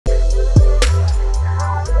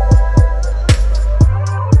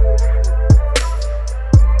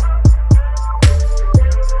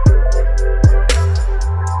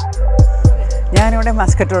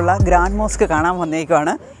മസ്കറ്റിലുള്ള grand mosque കാണാൻ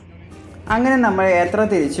വന്നേക്കുവാണ്. അങ്ങനെ നമ്മൾ യാത്ര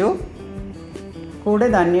തിരിച്ചു. കൂടെ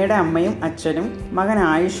ധന്യയുടെ അമ്മയും അച്ഛനും മകൻ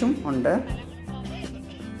ആയുഷും ഉണ്ട്.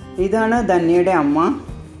 ഇതാണ് ധന്യയുടെ അമ്മ,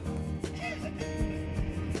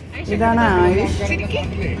 ഇതാണ് ആയുഷ്.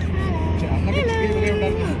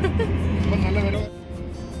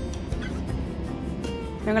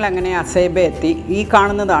 ഞങ്ങൾ അങ്ങനെ അസൈബ എത്തി. ഈ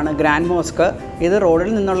കാണുന്നതാണ് ഗ്രാൻഡ് മോസ്ക്. ഇത്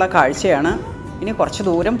റോഡിൽ നിന്നുള്ള കാഴ്ചയാണ്. ഇനി കുറച്ച്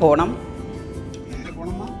ദൂരം പോകണം.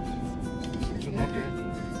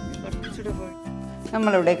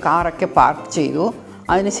 നമ്മളിവിടെ കാറൊക്കെ പാർക്ക് ചെയ്തു.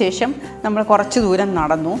 അതിനുശേഷം നമ്മൾ കുറച്ച് ദൂരം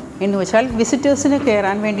നടന്നു. എന്ന് വെച്ചാൽ വിസിറ്റേഴ്സിന്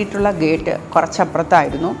കയറാൻ വേണ്ടിയിട്ടുള്ള ഗേറ്റ്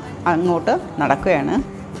കുറച്ചപ്പുറത്തായിരുന്നു. അങ്ങോട്ട് നടക്കുകയാണ്.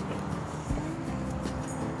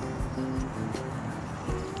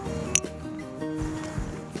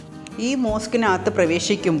 ഈ മോസ്കിനകത്ത്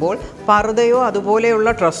പ്രവേശിക്കുമ്പോൾ പർദയോ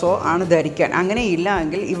അതുപോലെയുള്ള ഡ്രസ്സോ ആണ് ധരിക്കാൻ. അങ്ങനെയില്ല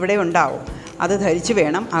എങ്കിൽ ഇവിടെ ഉണ്ടാവും. അത് ധരിച്ച്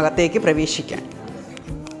വേണം അകത്തേക്ക് പ്രവേശിക്കാൻ.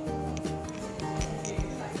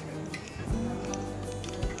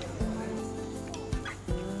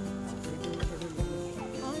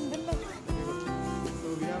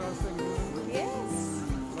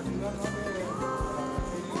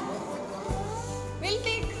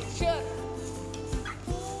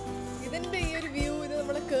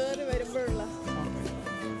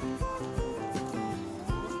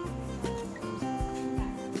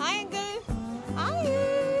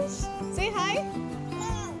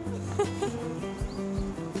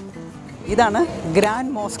 ഇതാണ്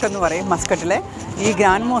ഗ്രാൻഡ് മോസ്ക് എന്ന് പറയും മസ്കറ്റിലെ. ഈ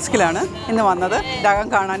ഗ്രാൻഡ് മോസ്കിലാണ് ഇന്ന് വന്നത്. ഇതകം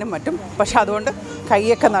കാണാനും പറ്റും. പക്ഷെ അതുകൊണ്ട്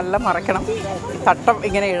കൈയൊക്കെ നല്ല മറയ്ക്കണം, തട്ടം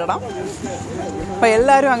ഇങ്ങനെ ഇടണം. അപ്പോൾ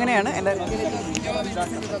എല്ലാവരും അങ്ങനെയാണ്.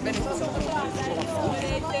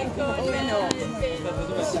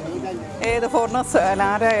 ഏത് ഫോറിനേഴ്സ്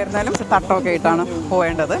ആരായിരുന്നാലും തട്ടമൊക്കെ ഇട്ടാണ്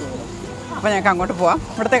പോവേണ്ടത്. അപ്പോൾ ഞങ്ങൾക്ക് അങ്ങോട്ട് പോവാം.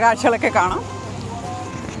 ഇവിടുത്തെ കാഴ്ചകളൊക്കെ കാണാം.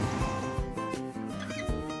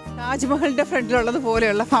 താജ്മഹലിൻ്റെ ഫ്രണ്ടിലുള്ളത്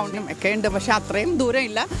പോലെയുള്ള ഫൗണ്ടനും ഒക്കെ ഉണ്ട്. പക്ഷേ അത്രയും ദൂരം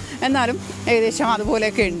ഇല്ല, എന്നാലും ഏകദേശം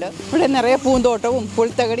അതുപോലെയൊക്കെ ഉണ്ട്. ഇവിടെ നിറയെ പൂന്തോട്ടവും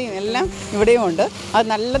പുൽത്തകടിയും എല്ലാം ഇവിടെയും ഉണ്ട്. അത്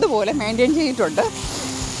നല്ലതുപോലെ മെയിൻറ്റെയിൻ ചെയ്തിട്ടുണ്ട്.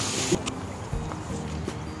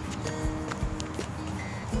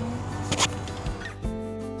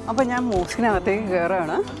 അപ്പോൾ ഞാൻ മോസ്കിനകത്തേക്ക്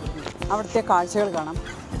കയറുകയാണ്. അവിടുത്തെ കാഴ്ചകൾ കാണാം.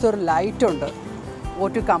 ഇതൊരു ലൈറ്റുണ്ട്,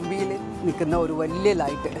 ഒരു കമ്പിയിൽ നിൽക്കുന്ന ഒരു വലിയ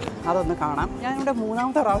ലൈറ്റ്. അതൊന്ന് കാണാം. ഞാനിവിടെ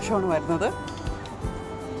 3ാമത്തെ പ്രാവശ്യമാണ് വരുന്നത്.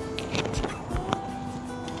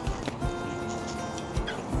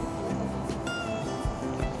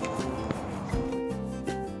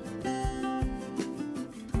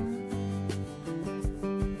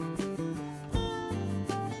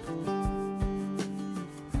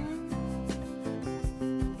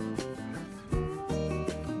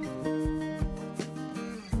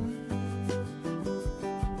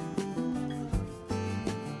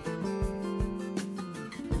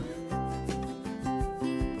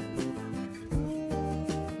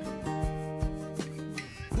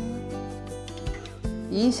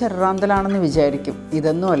 ഈ ഷർറാന്തലാണെന്ന് വിചാരിക്കും.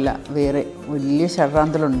 ഇതൊന്നുമല്ല, വേറെ വലിയ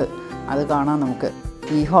ഷർറാന്തലുണ്ട്. അത് കാണാം നമുക്ക്.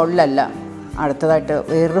 ഈ ഹാളിലല്ല, അടുത്തതായിട്ട്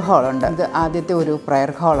വേറൊരു ഹാളുണ്ട്. ഇത് ആദ്യത്തെ ഒരു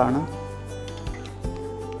പ്രയർ ഹാളാണ്.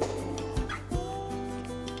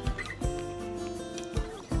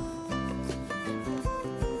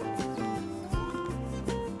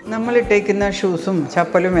 നമ്മളിട്ടേക്കുന്ന ഷൂസും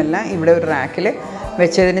ചപ്പലും എല്ലാം ഇവിടെ ഒരു റാക്കിൽ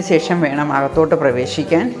വെച്ചതിന് ശേഷം വേണം അകത്തോട്ട്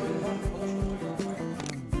പ്രവേശിക്കാൻ.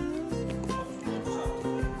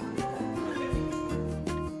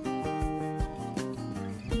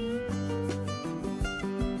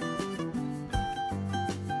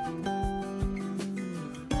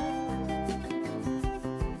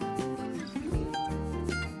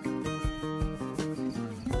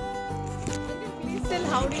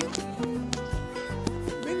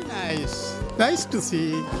 Nice to see.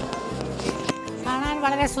 കാണാൻ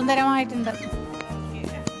വളരെ സുന്ദരമായിട്ടുണ്ട്.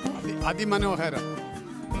 അതിമനോഹരം.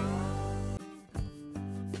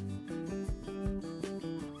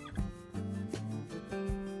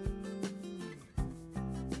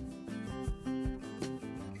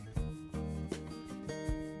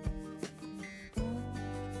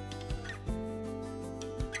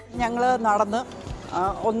 ഞങ്ങൾ നടന്ന്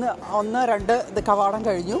 1-2 ഇത് കവാടം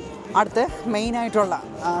കഴിഞ്ഞു. അടുത്ത് മെയിനായിട്ടുള്ള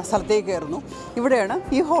സ്ഥലത്തേക്ക് കയറുന്നു. ഇവിടെയാണ്,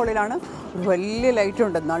 ഈ ഹാളിലാണ് ഒരു വലിയ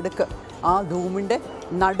ലൈറ്റുണ്ട് നടുക്ക്. ആ ഡൂമിൻ്റെ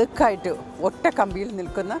നടുക്കായിട്ട് ഒറ്റ കമ്പിയിൽ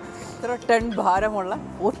നിൽക്കുന്ന 3 ടൺ ഭാരമുള്ള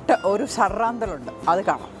ഒരു ഷർറാന്തലുണ്ട്. അത്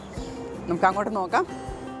കാണാം. നമുക്ക് അങ്ങോട്ട് നോക്കാം.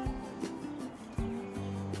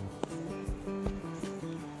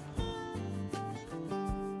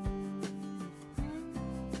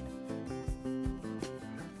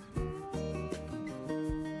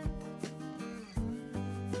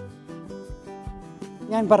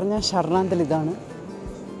 ഞാൻ പറഞ്ഞ ഷർറാന്തൽ ഇതാണ്.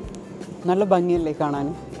 നല്ല ഭംഗിയല്ലേ കാണാൻ.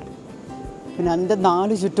 പിന്നെ അതിൻ്റെ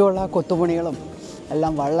 4 ചുറ്റുമുള്ള കൊത്തുപണികളും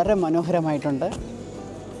എല്ലാം വളരെ മനോഹരമായിട്ടുണ്ട്.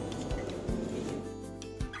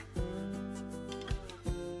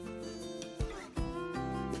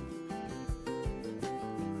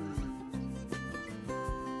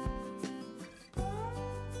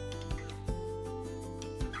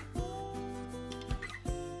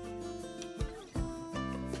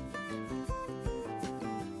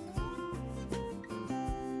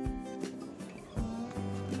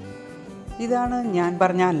 ഇതാണ് ഞാൻ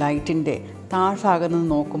പറഞ്ഞ ലൈറ്റിൻ്റെ താഴ്ഭാഗത്ത് നിന്ന്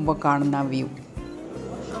നോക്കുമ്പോൾ കാണുന്ന വ്യൂ.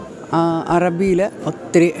 അറബിയിൽ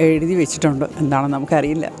ഒത്തിരി എഴുതി വെച്ചിട്ടുണ്ട്, എന്താണെന്ന്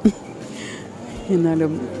നമുക്കറിയില്ല.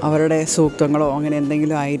 എന്നാലും അവരുടെ സൂക്തങ്ങളോ അങ്ങനെ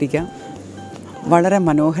എന്തെങ്കിലും ആയിരിക്കാം. വളരെ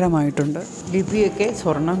മനോഹരമായിട്ടുണ്ട്. ലിപിയൊക്കെ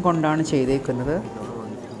സ്വർണം കൊണ്ടാണ് ചെയ്തേക്കുന്നത്.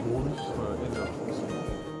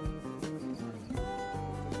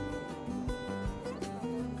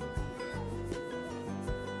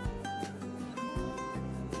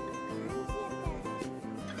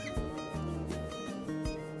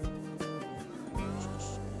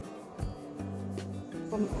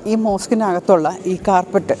 ഈ മോസ്കിനകത്തുള്ള ഈ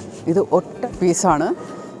കാർപ്പറ്റ് ഇത് ഒറ്റ പീസാണ്.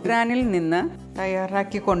 ഇറാനിൽ നിന്ന്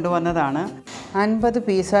തയ്യാറാക്കി കൊണ്ടുവന്നതാണ്. 50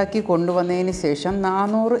 പീസാക്കി കൊണ്ടുവന്നതിന് ശേഷം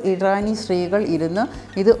 400 ഇറാനി സ്ത്രീകൾ ഇരുന്ന്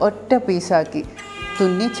ഇത് ഒറ്റ പീസാക്കി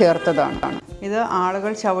തുന്നി ചേർത്തതാണ്. ഇത്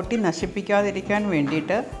ആളുകൾ ചവിട്ടി നശിപ്പിക്കാതിരിക്കാൻ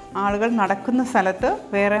വേണ്ടിയിട്ട് ആളുകൾ നടക്കുന്ന സ്ഥലത്ത്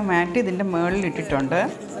വേറെ മാറ്റ് ഇതിൻ്റെ മുകളിൽ ഇട്ടിട്ടുണ്ട്.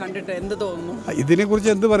 കണ്ടിട്ട് എന്ത് തോന്നുന്നു? ഇതിനെക്കുറിച്ച്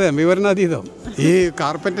എന്ത് പറയാം, വിവരണാതീതം. ഈ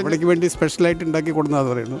കാർപ്പറ്റ് ഇവിടേക്ക് വേണ്ടി സ്പെഷ്യലായിട്ട് ഉണ്ടാക്കി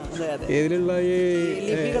കൊടുക്കുന്നതെന്ന് പറയുന്നു. ഇതിലുള്ള ഈ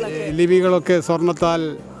ലിപികളൊക്കെ സ്വർണ്ണത്താൽ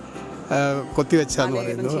കൊത്തിവെച്ചാന്ന്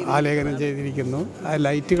പറയുന്നു, ആലേഖനം ചെയ്തിരിക്കുന്നു. ആ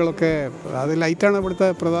ലൈറ്റുകളൊക്കെ, അത് ലൈറ്റാണ് ഇവിടുത്തെ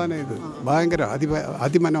പ്രധാന ഇത്. ഭയങ്കര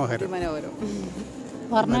അതിമനോഹരം,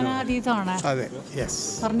 വർണ്ണനാതീതമാണ്. അതെ, യെസ്,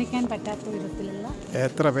 വർണ്ണിക്കാൻ പറ്റാത്ത വിധത്തിലുള്ള.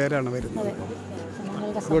 എത്ര പേരാണ് വരുന്നത്.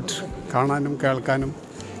 ഗുഡ്, കാണാനും കേൾക്കാനും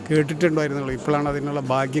കേട്ടിട്ടുണ്ടായിരുന്നുള്ളൂ. ഇപ്പോഴാണ് അതിനുള്ള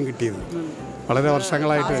ഭാഗ്യം കിട്ടിയത്. വളരെ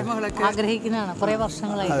വർഷങ്ങളായിട്ട് ആഗ്രഹിക്കുന്നതാണ്, കുറേ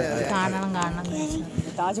വർഷങ്ങളായിട്ട് കാണണം.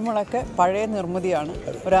 താജ്മഹലൊക്കെ പഴയ നിർമ്മിതിയാണ്,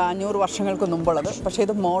 ഒരു 500 വർഷങ്ങൾക്ക് മുമ്പുള്ളത്. പക്ഷേ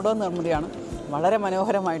ഇത് മോഡേൺ നിർമ്മിതിയാണ്. വളരെ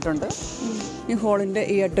മനോഹരമായിട്ടുണ്ട്. ഈ ഹോളിൻ്റെ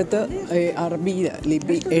ഈ അറ്റത്ത് അറബി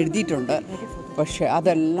ലിപി എഴുതിയിട്ടുണ്ട്, പക്ഷേ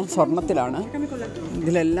അതെല്ലാം സ്വർണ്ണത്തിലാണ്.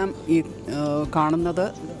 ഇതിലെല്ലാം ഈ കാണുന്നത്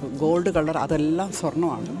ഗോൾഡ് കളർ, അതെല്ലാം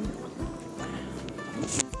സ്വർണ്ണമാണ്.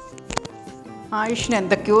 ആയുഷിന്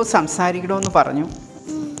എന്തൊക്കെയോ സംസാരിക്കണമെന്ന് പറഞ്ഞു.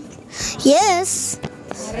 Yes.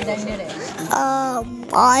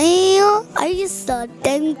 I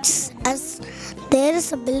think as there is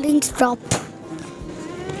a building's prop.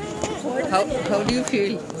 How do you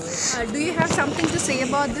feel? Do you have something to say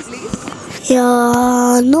about this place?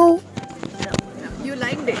 Yeah, no. You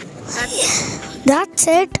liked it? That's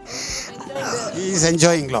it. he is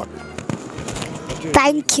enjoying a lot.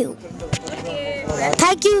 Thank you.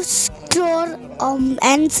 Thank you, store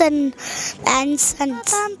Anson.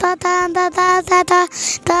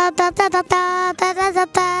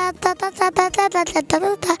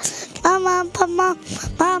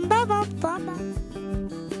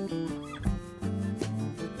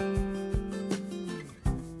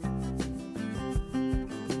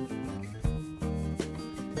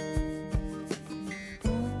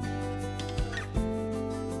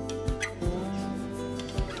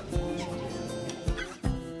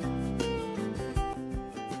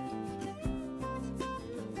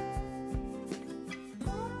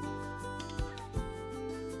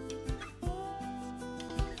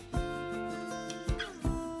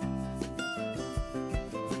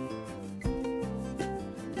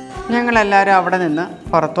 ഞങ്ങളെല്ലാവരും അവിടെ നിന്ന്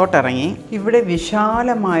പുറത്തോട്ടിറങ്ങി. ഇവിടെ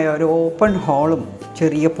വിശാലമായ ഒരു open ഹാളും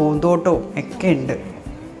ചെറിയ പൂന്തോട്ടവും ഒക്കെ ഉണ്ട്.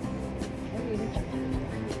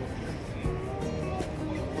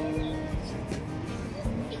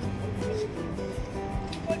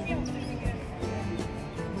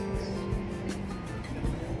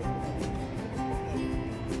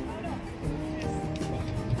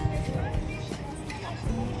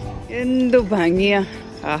 എന്തു ഭംഗിയാ!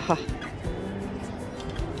 ആഹാ,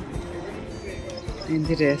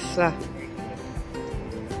 എന്ത് രസാ!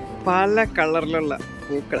 പല കളറിലുള്ള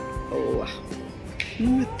പൂക്കൾ. ഓ,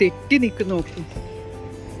 നിങ്ങൾ തെറ്റി നിൽക്കുന്നു, നോക്കൂ.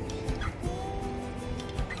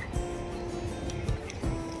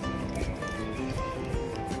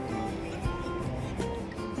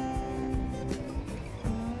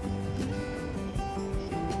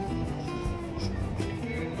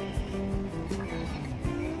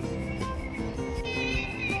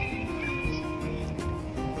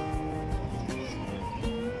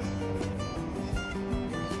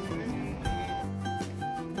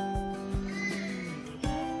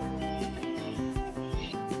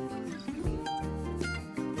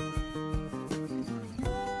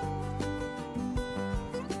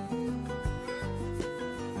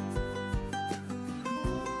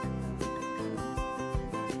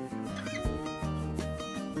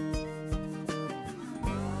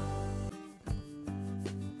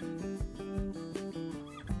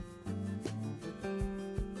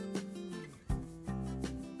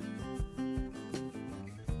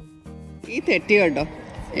 ഈ തെറ്റി കേട്ടോ,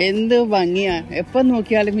 എന്ത് ഭംഗിയാ! എപ്പം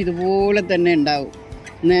നോക്കിയാലും ഇതുപോലെ തന്നെ ഉണ്ടാവും,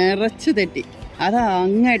 നിറച്ച് തെറ്റി. അത്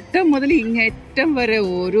അങ്ങറ്റം മുതൽ ഇങ്ങറ്റം വരെ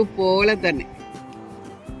ഒരുപോലെ തന്നെ.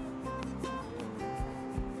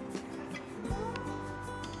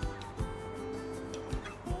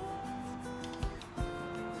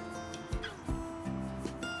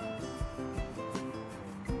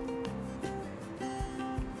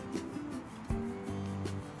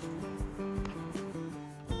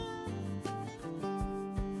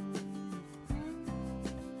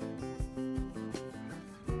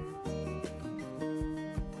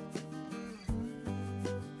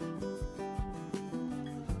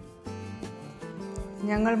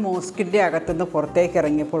 ഞങ്ങൾ മോസ്കിൻ്റെ അകത്തുനിന്ന് പുറത്തേക്ക്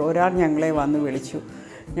ഇറങ്ങിയപ്പോൾ ഒരാൾ ഞങ്ങളെ വന്ന് വിളിച്ചു.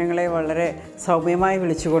 ഞങ്ങളെ വളരെ സൗമ്യമായി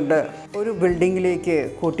വിളിച്ചുകൊണ്ട് ഒരു ബിൽഡിങ്ങിലേക്ക്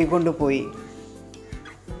കൂട്ടിക്കൊണ്ടുപോയി.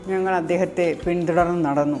 ഞങ്ങൾ അദ്ദേഹത്തെ പിന്തുടർന്ന്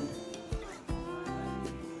നടന്നു.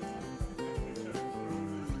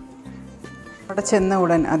 അവിടെ ചെന്ന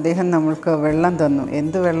ഉടൻ അദ്ദേഹം നമ്മൾക്ക് വെള്ളം തന്നു.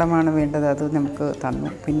 എന്ത് വെള്ളമാണ് വേണ്ടത് അത് നമുക്ക് തന്നു.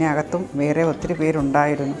 പിന്നെ അകത്തും വേറെ ഒത്തിരി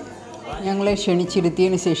പേരുണ്ടായിരുന്നു. ഞങ്ങളെ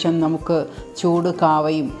ക്ഷണിച്ചിരുത്തിയതിന് ശേഷം നമുക്ക് ചൂട്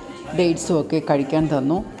കാവയും ഡേറ്റ്സും ഒക്കെ കഴിക്കാൻ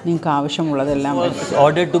തന്നു. നിങ്ങൾക്ക് ആവശ്യമുള്ളതെല്ലാം.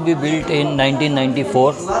 Ordered to be built in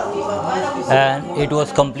 1994 and it was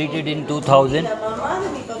completed in 2000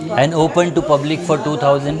 and opened to public for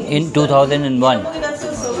 2000 in 2001.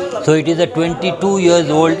 So it is a 22 years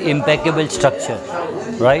old impeccable structure,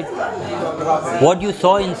 right? What you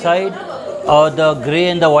saw inside the grey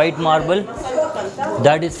and the white marble,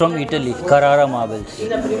 that is from Italy, Carrara marbles.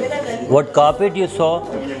 What carpet you saw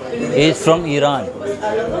is from Iran.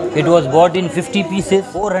 It was bought in 50 pieces.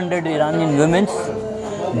 400 Iranian women,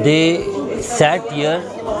 they sat here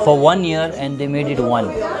for 1 year and they made it one.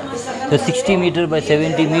 The 60 meter by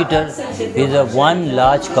 70 meter is a one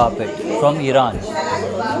large carpet from Iran.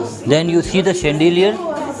 Then you see the chandelier.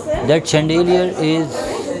 That chandelier is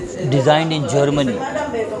designed in Germany.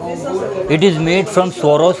 It is made from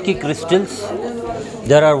Swarovski crystals.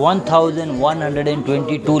 There are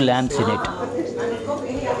 1122 lamps in it.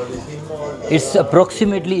 It's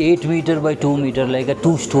approximately 8 meter by 2 meter, like a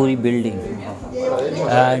 2-story building,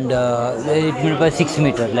 and 8 meter by 6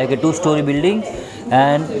 meter, like a 2-story building,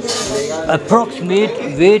 and approximate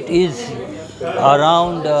weight is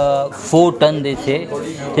around 4 ton, they say.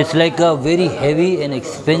 It's like a very heavy and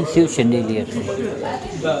expensive chandelier.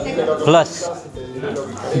 Plus,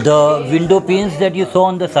 the window panes that you saw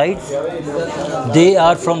on the sides, they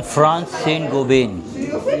are from France, Saint-Gobain.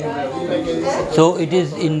 So it is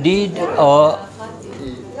indeed a,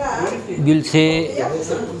 we'll say,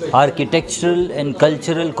 architectural and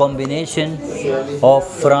cultural combination of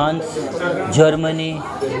France, Germany,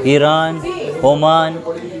 Iran, Oman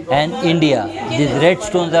and India. These red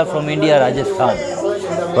stones are from India, Rajasthan,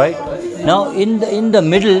 right? Now in the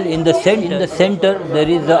middle, in the center there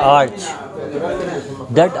is the arch.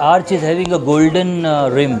 That arch is having a golden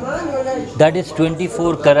rim. That is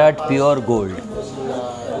 24 karat pure gold.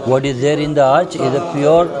 What is there in the arch is a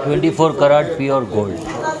pure 24 karat pure gold.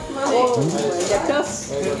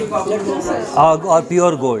 Or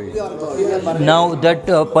pure gold. Now that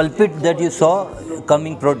pulpit that you saw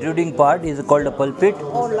coming protruding part is called a pulpit.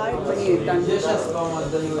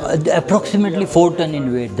 Approximately 4 ton in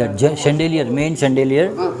weight. That chandelier, main chandelier,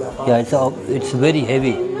 yeah, it's very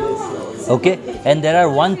heavy. Okay, and there are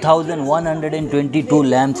 1122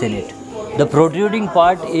 lamps in it. The protruding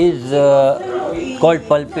part is called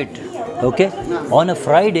pulpit. Okay, on a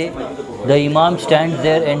Friday the imam stands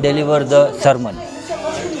there and delivers the sermon.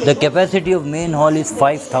 The capacity of main hall is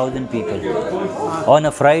 5,000 people. On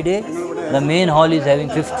a Friday the main hall is having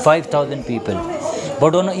 5,000 people.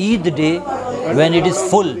 But on Eid day, when it is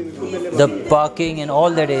full, the parking and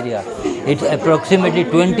all that area, it's approximately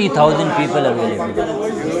 20,000 people available,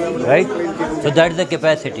 right? So that's the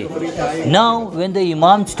capacity. Now when the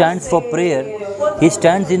imam stands for prayer, he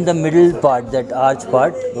stands in the middle part, that arch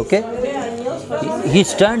part, okay? He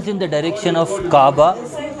stands in the direction of Kaaba,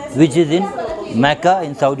 which is in Mecca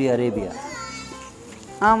in Saudi Arabia.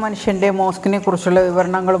 ആ മനുഷ്യൻ്റെ മോസ്കിനെ കുറിച്ചുള്ള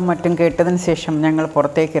വിവരണങ്ങളും മറ്റും കേട്ടതിന് ശേഷം ഞങ്ങൾ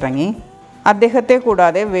പുറത്തേക്ക് ഇറങ്ങി. അദ്ദേഹത്തെ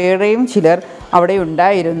കൂടാതെ വേറെയും ചിലർ അവിടെ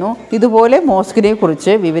ഉണ്ടായിരുന്നു, ഇതുപോലെ മോസ്കിനെ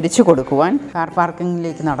കുറിച്ച് വിവരിച്ചു കൊടുക്കുവാൻ. കാർ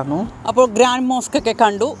പാർക്കിങ്ങിലേക്ക് നടന്നു. അപ്പോൾ ഗ്രാൻഡ് മോസ്ക് ഒക്കെ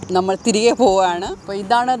കണ്ടു. നമ്മൾ തിരികെ പോവുകയാണ്. അപ്പോൾ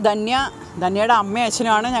ഇതാണ് ധന്യയുടെ അമ്മയും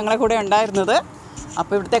അച്ഛനുമാണ് ഞങ്ങളെ കൂടെ ഉണ്ടായിരുന്നത്.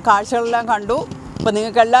 അപ്പോൾ ഇവിടുത്തെ കാഴ്ചകളെല്ലാം കണ്ടു. അപ്പോൾ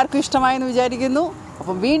നിങ്ങൾക്ക് എല്ലാവർക്കും ഇഷ്ടമായെന്ന് വിചാരിക്കുന്നു.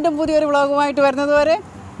 അപ്പം വീണ്ടും പുതിയൊരു വ്ളോഗുമായിട്ട് വരുന്നത് വരെ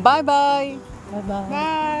ബൈ ബൈ.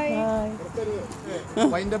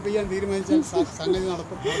 വൈൻഡപ്പ് ചെയ്യാൻ തീരുമാനിച്ചാൽ സംഗതി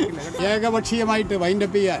നടക്കും. ഏകപക്ഷീയമായിട്ട്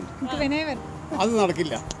വൈൻഡപ്പ് ചെയ്യാൻ അത്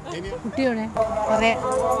നടക്കില്ല.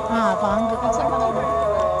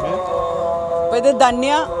 അപ്പോൾ ഇത്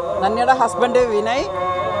ധന്യയുടെ ഹസ്ബൻഡ് വിനയ്,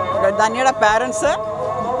 ധന്യയുടെ പാരൻസ്.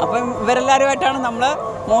 അപ്പം ഇവരെല്ലാവരുമായിട്ടാണ് നമ്മൾ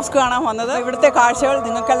മോസ്ക് കാണാൻ വന്നത്. ഇവിടുത്തെ കാഴ്ചകൾ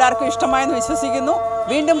നിങ്ങൾക്ക് എല്ലാവർക്കും ഇഷ്ടമായെന്ന് വിശ്വസിക്കുന്നു.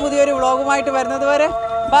 വീണ്ടും പുതിയൊരു വ്ളോഗുമായിട്ട് വരുന്നത് വരെ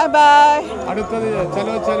ബൈ ബൈ. അടുത്തത്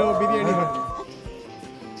ചലോ ചലോ ബിരിയാണി.